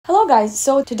Hello guys,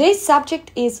 so today's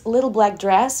subject is little black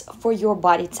dress for your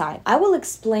body type. I will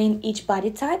explain each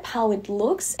body type, how it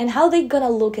looks, and how they're gonna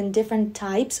look in different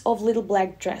types of little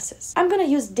black dresses. I'm gonna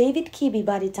use David Kibbe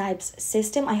body types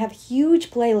system. I have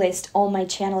huge playlist on my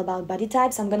channel about body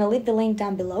types. I'm gonna leave the link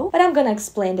down below, but I'm gonna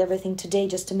explain everything today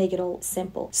just to make it all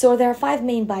simple. So there are 5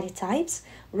 main body types: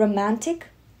 romantic,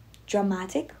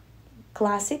 dramatic,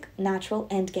 classic, natural,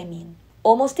 and gamine.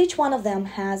 Almost each one of them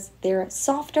has their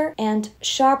softer and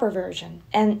sharper version,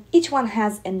 and each one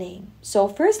has a name. So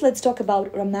first, let's talk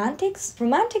about romantics.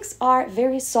 Romantics are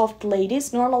very soft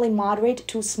ladies, normally moderate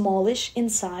to smallish in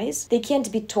size. They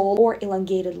can't be tall or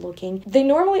elongated looking. They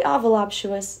normally are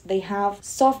voluptuous. They have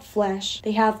soft flesh.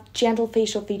 They have gentle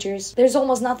facial features. There's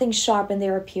almost nothing sharp in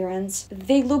their appearance.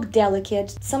 They look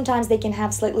delicate. Sometimes they can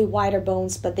have slightly wider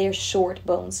bones, but they're short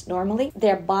bones normally.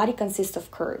 Their body consists of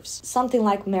curves, something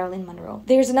like Marilyn Monroe.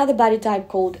 There's another body type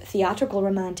called theatrical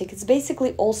romantic. It's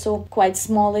basically also quite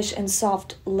smallish and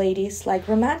soft ladies like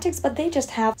romantics, but they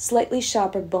just have slightly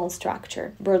sharper bone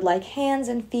structure, bird-like hands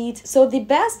and feet. So the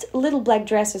best little black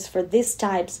dresses for these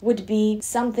types would be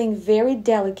something very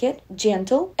delicate,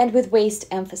 gentle, and with waist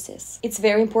emphasis. It's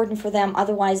very important for them,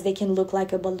 otherwise they can look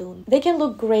like a balloon. They can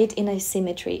look great in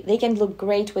asymmetry. They can look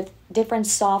great with different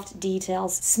soft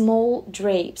details, small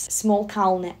drapes, small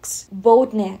cowl necks,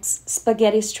 boat necks,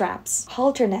 spaghetti straps,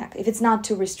 halter neck if it's not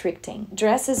too restricting,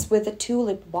 dresses with a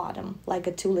tulip bottom, like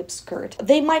a tulip skirt.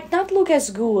 They might not look as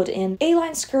good in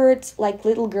A-line skirts, like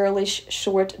little girlish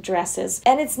short dresses,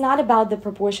 and it's not about the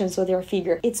proportions of their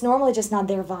figure. It's normally just not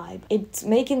their vibe. It's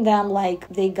making them like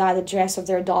they got a dress of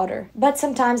their daughter. But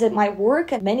sometimes it might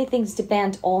work, and many things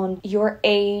depend on your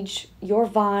age, your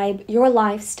vibe, your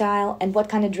lifestyle, and what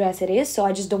kind of dress it is. So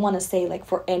I just don't want to say like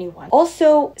for anyone.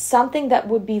 Also, something that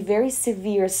would be very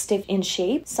severe, stiff in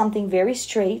shape, something very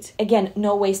straight. Again,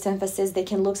 no waist emphasis. They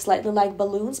can look slightly like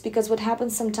balloons, because what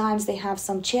happens sometimes they have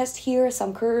some chest here,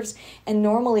 some curves, and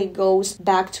normally goes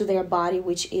back to their body,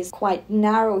 which is quite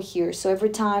narrow here. So every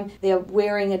time they're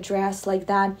wearing a dress like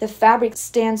that, the fabric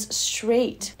stands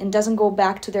straight and doesn't go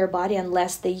back to their body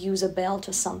unless they use a belt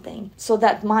or something. So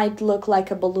that might look like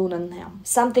a balloon on them.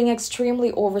 Something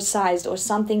extremely oversized or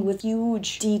something with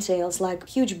huge details like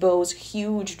huge bows,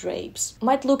 huge drapes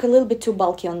might look a little bit too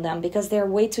bulky on them because they're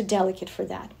way too delicate for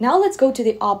that. Now let's go to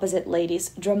the opposite,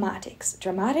 ladies, dramatics.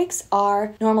 Dramatics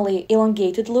are normally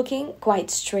elongated looking, quite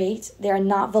straight. They are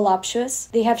not voluptuous.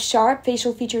 They have sharp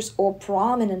facial features or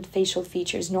prominent facial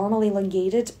features, normally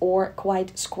elongated or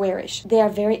quite squarish. They are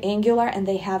very angular and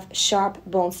they have sharp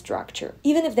bone structure.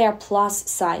 Even if they are plus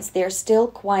size, they're still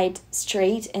quite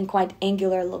straight and quite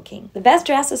angular looking. The best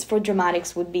dresses for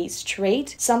dramatics would be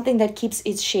straight, something that keeps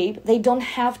its shape. They don't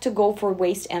have to go for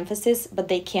waist emphasis, but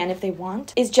they can if they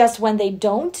want. It's just when they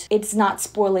don't, it's not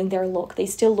spoiling their look. They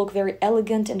still look very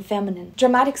elegant and feminine.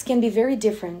 Dramatics can be very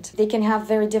different. They can have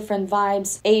very different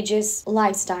vibes, ages,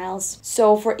 lifestyles.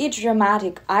 So for each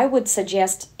dramatic, I would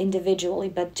suggest individually,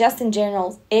 but just in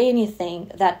general,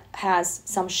 anything that has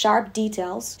some sharp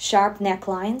details, sharp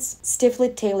necklines, stiffly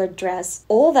tailored dress,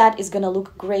 all that is gonna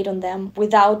look great on them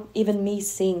without even me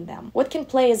seeing them. What can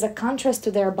play as a contrast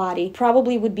to their body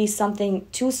probably would be something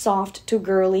too soft, too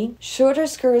girly, shorter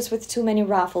skirts with too many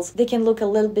ruffles. They can look a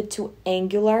little bit too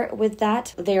angular with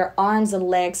that. Their arms and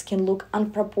legs can look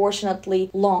unproportionately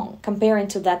long comparing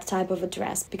to that type of a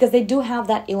dress because they do have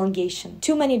that elongation.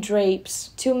 Too many drapes,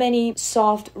 too many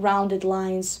soft rounded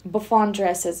lines, bouffant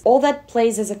dresses, all that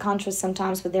plays as a contrast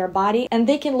sometimes with their body, and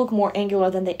they can look more angular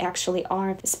than they actually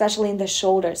are, especially in the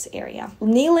shoulders area.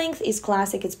 Knee length is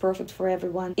classic, it's perfect for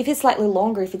everyone. If it's slightly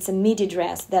longer, if it's a midi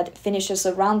dress that finishes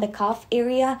around the cuff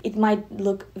area, it might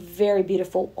look very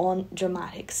beautiful on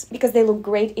dramatics because they look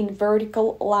great in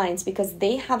vertical lines because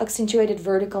they have accentuated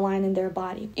vertical line in their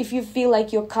body. If you feel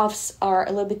like your cuffs are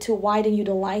a little bit too wide and you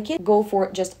don't like it, go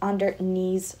for just under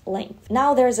knees length.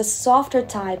 Now there's a softer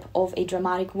type of a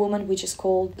dramatic woman which is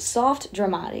called soft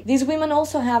dramatic. These women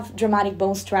also have dramatic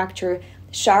bone structure,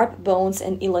 sharp bones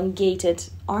and elongated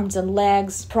arms and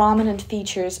legs, prominent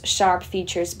features, sharp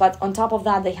features, but on top of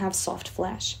that they have soft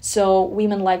flesh. So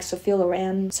women like Sophia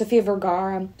Loren, Sofia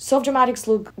Vergara, soft dramatics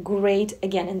look great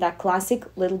again in that classic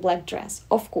little black dress,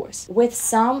 of course, with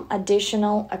some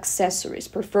additional accessories.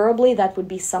 Preferably that would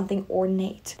be something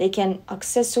ornate. They can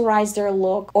accessorize their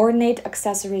look. Ornate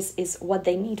accessories is what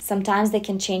they need. Sometimes they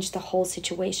can change the whole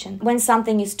situation. When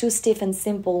something is too stiff and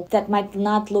simple, that might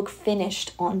not look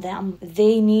finished on them.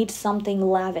 They need something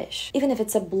lavish. Even if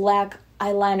it's a black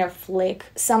eyeliner flick,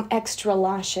 some extra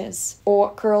lashes,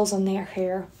 or curls on their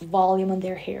hair, volume on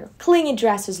their hair. Clingy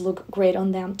dresses look great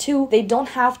on them too. They don't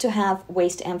have to have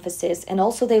waist emphasis, and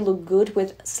also they look good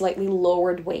with slightly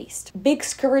lowered waist. Big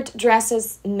skirt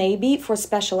dresses maybe for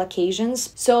special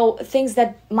occasions, so things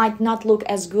that might not look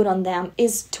as good on them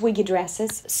is twiggy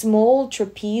dresses, small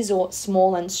trapeze or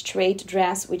small and straight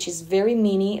dress, which is very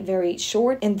mini, very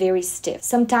short, and very stiff.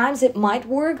 Sometimes it might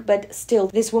work, but still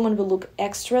this woman will look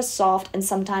extra soft and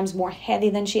sometimes more heavy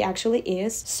than she actually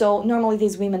is. So normally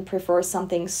these women prefer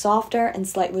something softer and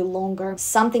slightly longer,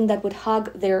 something that would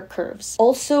hug their curves.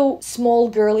 Also, small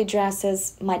girly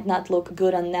dresses might not look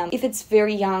good on them. If it's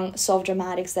very young, soft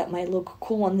dramatics, that might look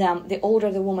cool on them. The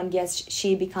older the woman gets,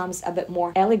 she becomes a bit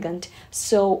more elegant.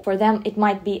 So for them, it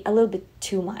might be a little bit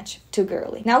too much, too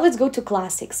girly. Now let's go to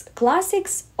classics.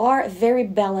 Classics are very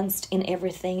balanced in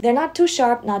everything. They're not too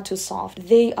sharp, not too soft.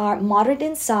 They are moderate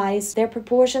in size. Their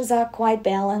proportions are quite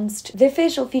balanced. Their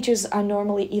facial features are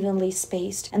normally evenly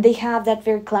spaced, and they have that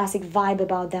very classic vibe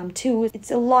about them too.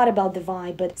 It's a lot about the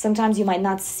vibe, but sometimes you might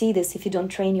not see this if you don't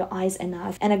train your eyes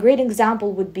enough. And a great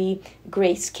example would be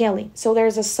Grace Kelly. So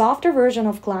there's a softer version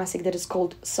of classic that is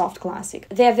called soft classic.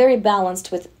 They are very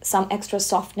balanced with some extra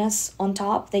softness on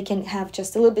top. They can have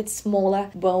just a little bit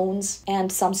smaller bones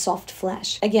and some soft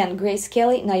flesh. Again, Grace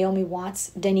Kelly, Naomi Watts,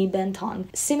 Denny Benton.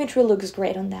 Symmetry looks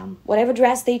great on them. Whatever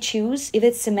dress they choose, if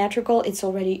it's symmetrical, it's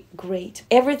already great.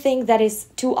 Everything that is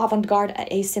too avant-garde,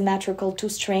 asymmetrical, too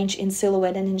strange in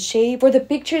silhouette and in shape, for the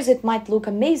pictures it might look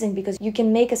amazing because you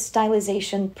can make a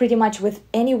stylization pretty much with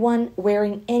anyone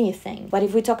wearing anything. But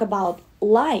if we talk about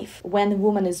life, when a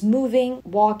woman is moving,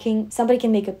 walking, somebody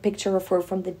can make a picture of her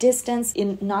from the distance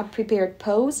in not prepared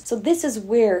pose. So this is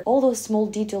where all those small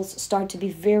details start to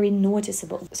be very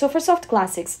noticeable. So for soft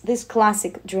classics, this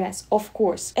classic dress, of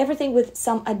course, everything with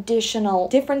some additional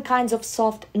different kinds of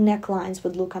soft necklines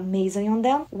would look amazing on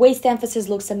them. Waist emphasis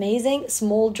looks amazing.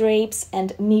 Small drapes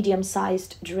and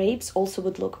medium-sized drapes also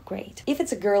would look great. If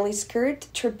it's a girly skirt,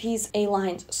 trapeze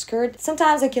A-line skirt,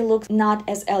 sometimes it can look not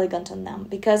as elegant on them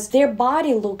because their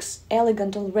body looks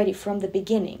elegant already from the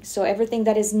beginning. So everything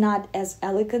that is not as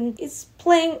elegant is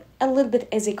playing a little bit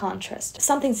as a contrast.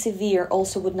 Something severe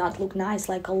also would not look nice,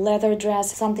 like a leather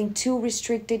dress, something too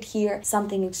restricted here,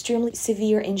 something extremely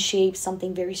severe in shape,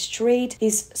 something very straight.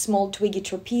 These small twiggy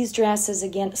trapeze dresses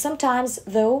again. Sometimes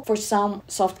though, for some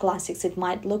soft classics, it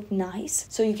might look nice,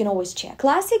 so you can always check.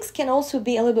 Classics can also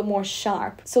be a little bit more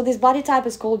sharp. So this body type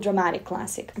is called dramatic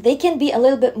classic. They can be a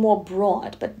little bit more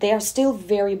broad, but they are still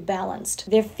very balanced.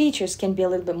 Their features can be a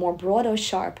little bit more broad or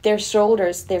sharp. Their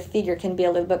shoulders, their figure can be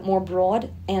a little bit more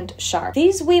broad and sharp.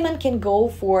 These women can go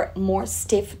for more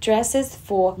stiff dresses,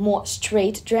 for more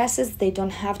straight dresses. They don't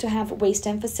have to have waist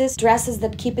emphasis. Dresses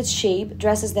that keep its shape,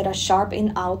 dresses that are sharp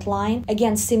in outline.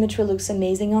 Again, symmetry looks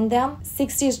amazing on them.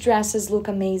 60s dresses look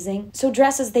amazing. So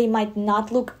dresses they might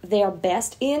not look their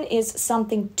best in is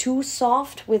something too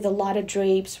soft with a lot of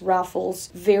drapes, ruffles,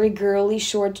 very girly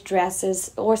short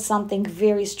dresses, or something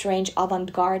very strange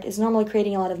avant-garde is normally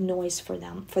creating a lot of noise for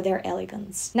them, for their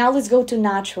elegance. Now let's go to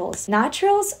naturals.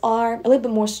 Naturals are a little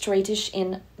bit more straightish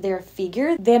in their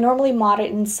figure. They're normally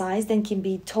moderate in size, then can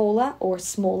be taller or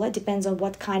smaller, depends on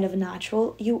what kind of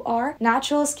natural you are.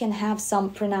 Naturals can have some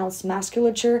pronounced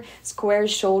musculature,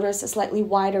 squarish shoulders, a slightly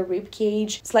wider rib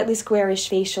cage, slightly squarish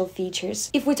facial features.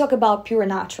 If we talk about pure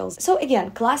naturals, so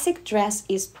again, classic dress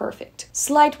is perfect.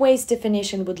 Slight waist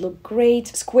definition would look great,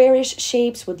 squarish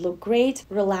shapes would look great,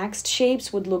 relaxed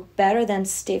shapes would look better than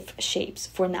stiff shapes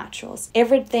for naturals.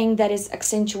 Everything that is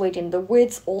accentuating the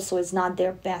width also is not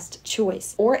their best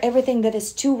choice. Or everything that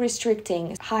is too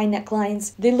restricting, high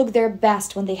necklines, they look their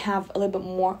best when they have a little bit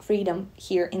more freedom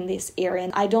here in this area.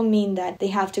 And I don't mean that they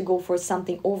have to go for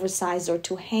something oversized or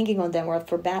too hanging on them or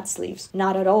for bat sleeves.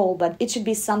 Not at all, but it should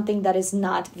be something that is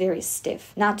not very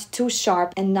stiff, not too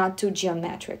sharp and not too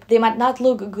geometric. They might not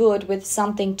look good with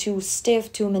something too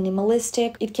stiff, too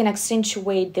minimalistic. It can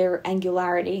accentuate their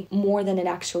angularity more than it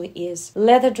actually is.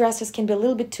 Leather dresses can be a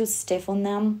little bit too stiff on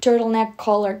them. Turtleneck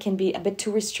collar can be a bit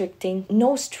too restricting.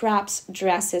 No straps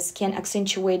dresses can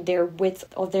accentuate their width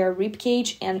of their rib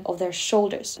cage and of their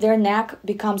shoulders. Their neck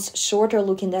becomes shorter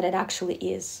looking than it actually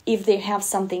is. If they have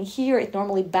something here, it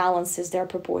normally balances their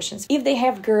proportions. If they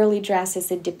have girly dresses,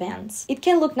 it depends. It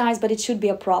can look nice, but it should be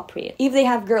appropriate. If they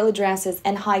have girly dresses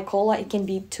and high collar, it can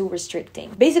be too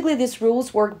restricting. Basically, these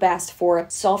rules work best for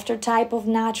softer type of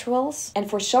naturals and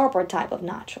for sharper type of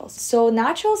naturals. So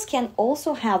naturals can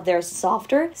also have their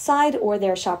softer side or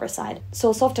their sharper side.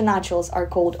 So softer naturals are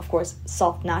called, of course,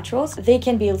 soft naturals. They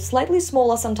can be slightly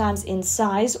smaller sometimes in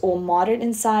size or moderate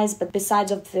in size, but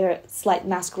besides of their slight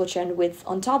musculature and width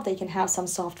on top, they can have some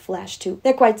soft flesh too.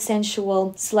 They're quite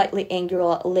sensual, slightly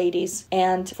angular ladies.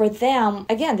 And for them,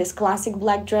 again, this classic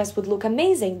black dress would look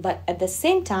amazing, but at the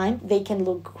same time, they can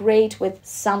look great with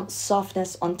some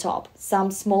softness on top. Some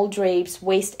small drapes,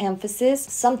 waist emphasis,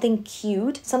 something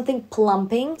cute, something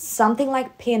plumping, something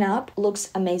like pin-up looks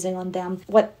amazing on them.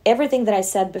 Everything that I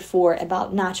said before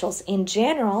about naturals in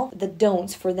general, the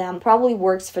don'ts for them probably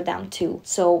works for them too.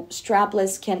 So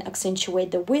strapless can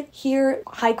accentuate the width here.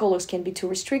 High collars can be too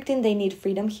restricting. They need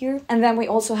freedom here. And then we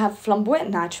also have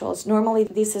flamboyant naturals. Normally,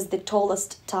 this is the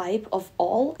tallest type of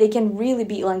all. They can really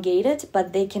be elongated,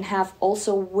 but they can have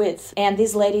also width. And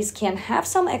these ladies can have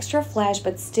some extra flash,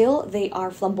 but still they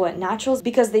are flamboyant naturals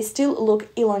because they still look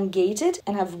elongated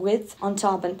and have width on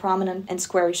top and prominent and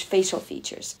squarish facial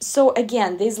features. So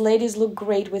again, these ladies look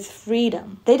great with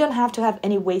freedom. They don't have to have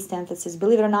any waist emphasis.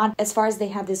 Believe it or not, as far as they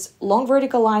have this long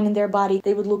vertical line in their body,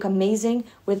 they would look amazing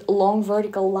with long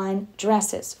vertical line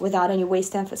dresses without any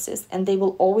waist emphasis, and they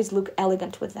will always look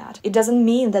elegant with that. It doesn't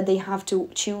mean that they have to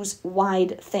choose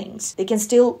wide things. They can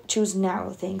still choose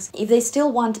narrow things. If they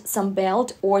still want some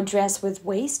belt or dress with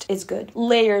waist, it's good.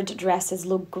 Layered dresses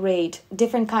look great.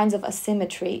 Different kinds of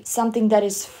asymmetry. Something that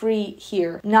is free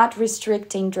here. Not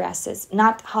restricting dresses.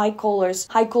 Not high collars.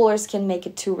 High collars can make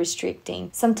it too restricting.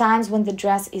 Sometimes when the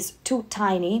dress is too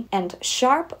tiny and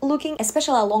sharp looking,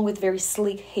 especially along with very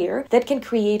sleek hair, that can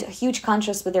create a huge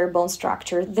contrast with their bone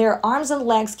structure. Their arms and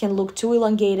legs can look too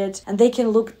elongated and they can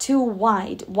look too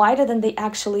wide, wider than they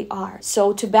actually are.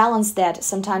 So to balance that,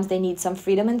 sometimes they need some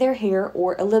freedom in their hair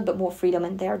or a little bit more freedom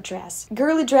in their dress.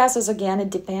 Girly dresses, again, it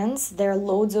depends. There are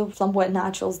loads of flamboyant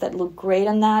naturals that look great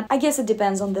on that. I guess it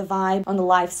depends on the vibe, on the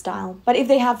lifestyle. But if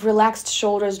they have relaxed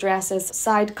shoulders dresses,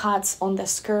 side cuts on the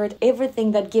skirt,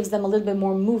 everything that gives them a little bit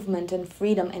more movement and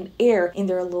freedom and air in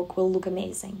their look will look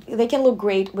amazing. They can look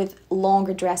great with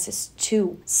longer dresses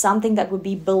too. Something that would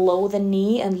be below the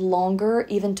knee and longer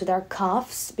even to their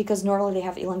cuffs, because normally they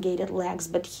have elongated legs.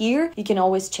 But here you can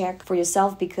always check for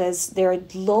yourself because there are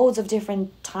loads of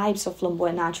different types of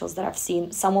flamboyant naturals that I've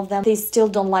seen. Some of them, they still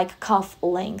don't like cuff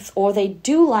length, or they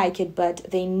do like it, but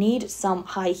they need some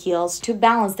high heels to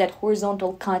balance that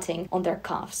horizontal cutting on their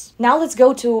cuffs. Now let's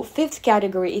go to fifth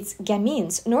category. It's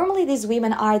gamines. Normally these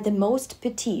women are the most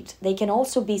petite. They can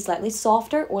also be slightly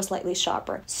softer or slightly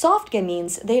sharper. Soft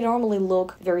gamines, they normally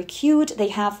look very cute. They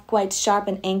have quite sharp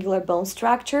and angular bone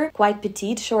structure, quite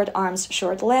petite, short arms,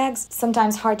 short legs,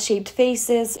 sometimes heart-shaped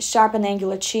faces, sharp and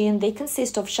angular chin. They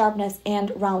consist of sharpness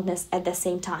and roundness at the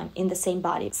same time in the same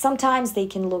body. Sometimes they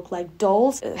can look like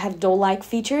dolls, have doll-like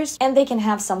features, and they can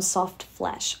have some soft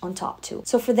flesh on top too.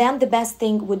 So for them, the best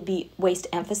thing would be waist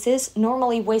emphasis.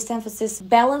 Normally, waist emphasis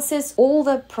balances all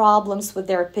the problems with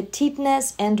their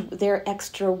petiteness and their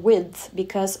extra width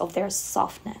because of their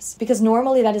softness. Because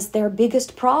normally that is their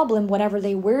biggest problem. Whatever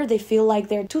they wear, they feel like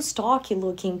they're too stocky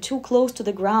looking, too close to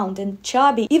the ground and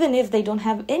chubby, even if they don't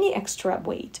have any extra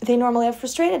weight. They normally are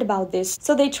frustrated about this,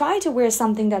 so they try to wear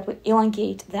something that would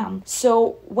elongate them.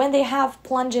 So when they have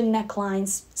plunging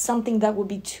necklines, something that would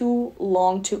be too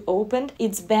long to open,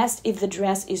 it's best if the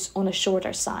dress is on a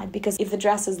shorter side, because if the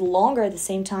dress is longer at the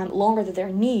same time, longer than their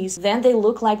knees, then they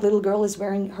look like little girl is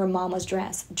wearing her mama's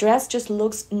dress. Dress just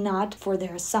looks not for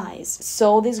their size.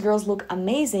 So these girls look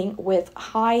amazing with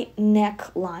high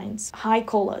neck lines, high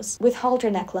collars, with halter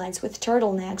necklines, with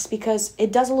turtlenecks, because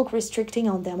it doesn't look restricting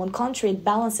on them. On contrary, it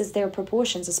balances their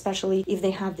proportions, especially if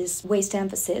they have this waist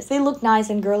emphasis. They look nice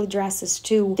in girly dresses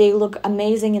too. They look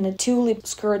amazing in the tulip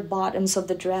skirt bottoms of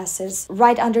the dresses.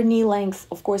 Right under knee length,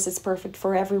 of course, it's perfect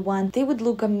for everyone. They would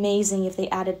look amazing if they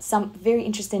added some very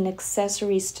interesting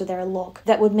accessories to their look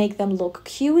that would make them look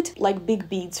cute, like big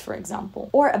beads, for example,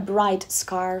 or a bright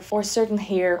scarf, or certain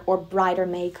hair, or brighter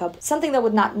makeup, something that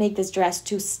would not make this dress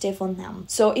too stiff on them.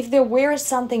 So if they wear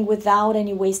something without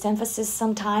any waist emphasis,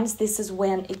 sometimes this is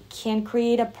when it can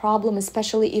create a problem,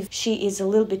 especially if she is a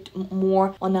little bit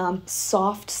more on a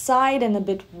soft side and a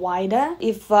bit wider.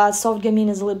 If soft gamine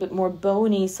is a little bit more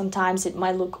bony, sometimes it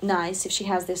might look nice if she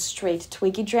has this straight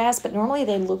twiggy dress, but normally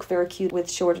they look very cute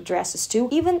with shorter dresses too,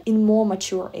 even in more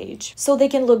mature age. So they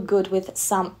can look good with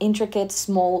some intricate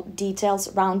small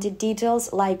details, rounded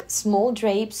details like small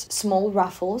drapes, small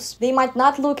ruffles. They might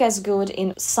not look as good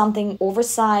in something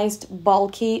oversized,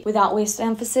 bulky, without waist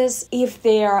emphasis if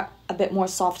they're a bit more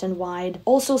soft and wide.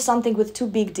 Also something with too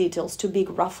big details, too big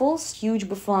ruffles, huge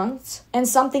bouffants, and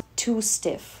something too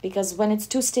stiff, because when it's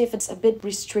too stiff, it's a bit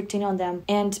restricting on them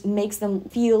and makes them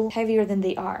feel heavier than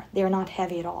they are. They're not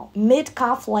heavy at all.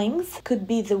 Mid-calf length could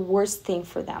be the worst thing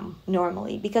for them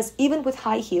normally, because even with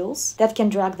high heels, that can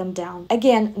drag them down.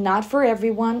 Again, not for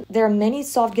everyone. There are many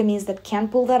soft gamis that can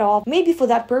pull that off. Maybe for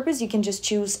that purpose, you can just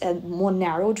choose a more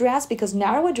narrow dress, because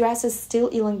narrower dress is still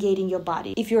elongating your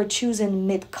body if you're choosing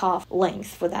mid-calf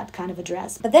length for that kind of a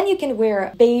dress. But then you can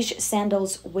wear beige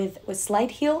sandals with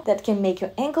slight heel that can make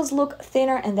your ankles look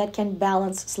thinner, and that can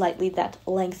balance slightly that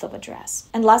length of a dress.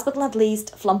 And last but not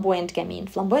least, flamboyant gamine.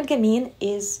 Flamboyant gamine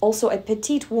is also a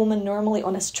petite woman, normally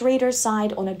on a straighter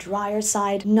side, on a drier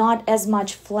side, not as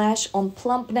much flesh on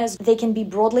plumpness. They can be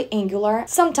broadly angular.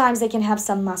 Sometimes they can have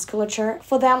some musculature.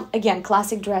 For them, again,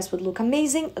 classic dress would look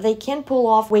amazing. They can pull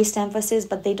off waist emphasis,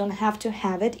 but they don't have to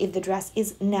have it if the dress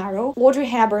is narrow. Audrey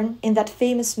Hepburn in that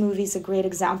famous movie is a great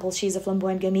example. She's a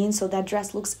flamboyant gamine, so that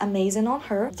dress looks amazing on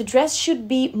her. The dress should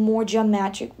be more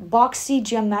geometric. Boxy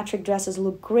geometric dresses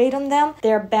look great on them.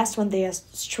 They're best when they are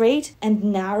straight and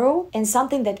narrow and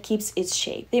something that keeps its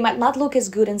shape. They might not look as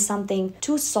good in something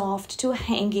too soft, too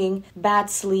hanging, bad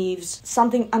sleeves.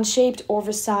 Something unshaped,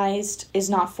 oversized is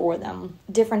not for them.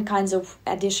 Different kinds of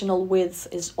additional width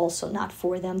is also not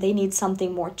for them. They need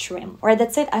something more trim. Alright,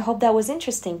 that's it. I hope that was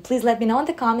interesting. Please let me know in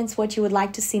the comments what you would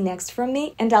like to see next from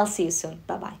me, and I'll see you soon.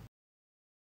 Bye-bye.